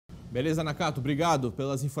Beleza, Nakato? Obrigado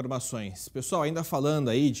pelas informações. Pessoal, ainda falando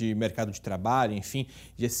aí de mercado de trabalho, enfim,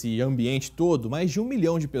 desse ambiente todo, mais de 1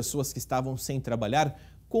 milhão de pessoas que estavam sem trabalhar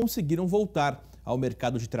conseguiram voltar ao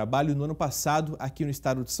mercado de trabalho no ano passado aqui no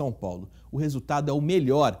estado de São Paulo. O resultado é o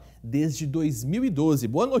melhor desde 2012.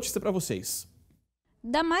 Boa notícia para vocês.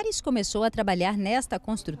 Damares começou a trabalhar nesta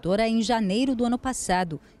construtora em janeiro do ano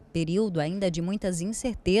passado, período ainda de muitas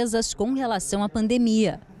incertezas com relação à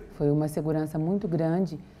pandemia. Foi uma segurança muito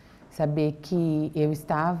grande saber que eu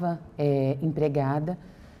estava empregada,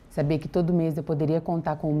 saber que todo mês eu poderia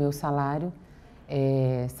contar com o meu salário,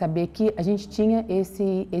 saber que a gente tinha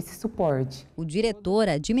esse suporte. O diretor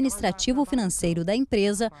administrativo-financeiro da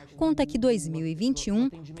empresa conta que 2021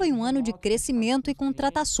 foi um ano de crescimento e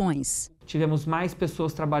contratações. Tivemos mais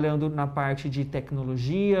pessoas trabalhando na parte de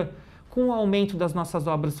tecnologia. Com o aumento das nossas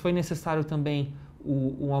obras foi necessário também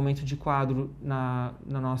o aumento de quadro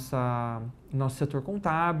no nosso setor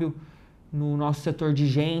contábil, no nosso setor de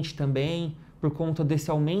gente também, por conta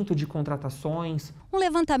desse aumento de contratações. Um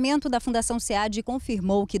levantamento da Fundação SEAD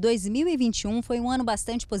confirmou que 2021 foi um ano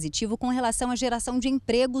bastante positivo com relação à geração de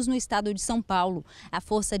empregos no estado de São Paulo. A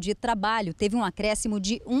força de trabalho teve um acréscimo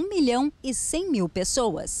de 1.100.000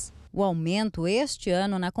 pessoas. O aumento este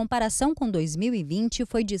ano, na comparação com 2020,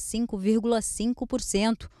 foi de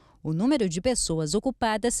 5,5%. O número de pessoas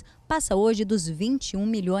ocupadas passa hoje dos 21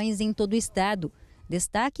 milhões em todo o estado.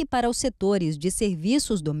 Destaque para os setores de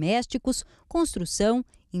serviços domésticos, construção,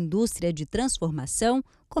 indústria de transformação,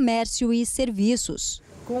 comércio e serviços.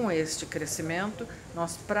 Com este crescimento,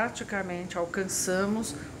 nós praticamente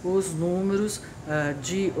alcançamos os números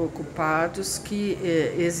de ocupados que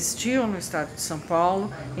existiam no estado de São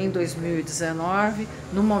Paulo em 2019,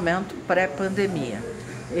 no momento pré-pandemia.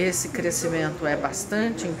 Esse crescimento é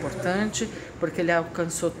bastante importante porque ele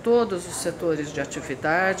alcançou todos os setores de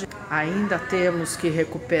atividade. Ainda temos que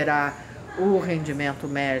recuperar o rendimento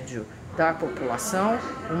médio da população,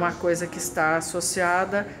 uma coisa que está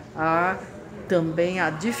associada também à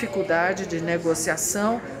dificuldade de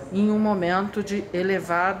negociação em um momento de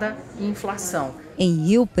elevada inflação. Em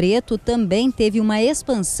Rio Preto também teve uma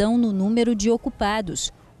expansão no número de ocupados.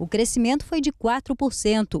 O crescimento foi de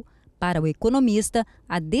 4%. Para o economista,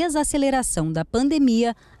 a desaceleração da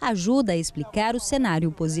pandemia ajuda a explicar o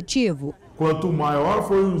cenário positivo. Quanto maior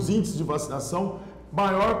foram os índices de vacinação,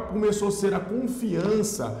 maior começou a ser a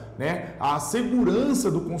confiança, a segurança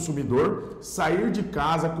do consumidor sair de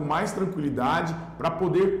casa com mais tranquilidade para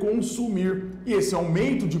poder consumir. E esse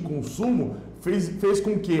aumento de consumo fez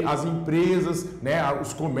com que as empresas,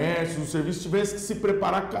 os comércios, os serviços tivessem que se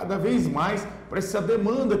preparar cada vez mais para essa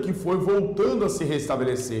demanda que foi voltando a se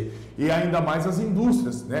restabelecer. E ainda mais as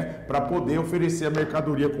indústrias, para poder oferecer a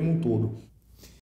mercadoria como um todo.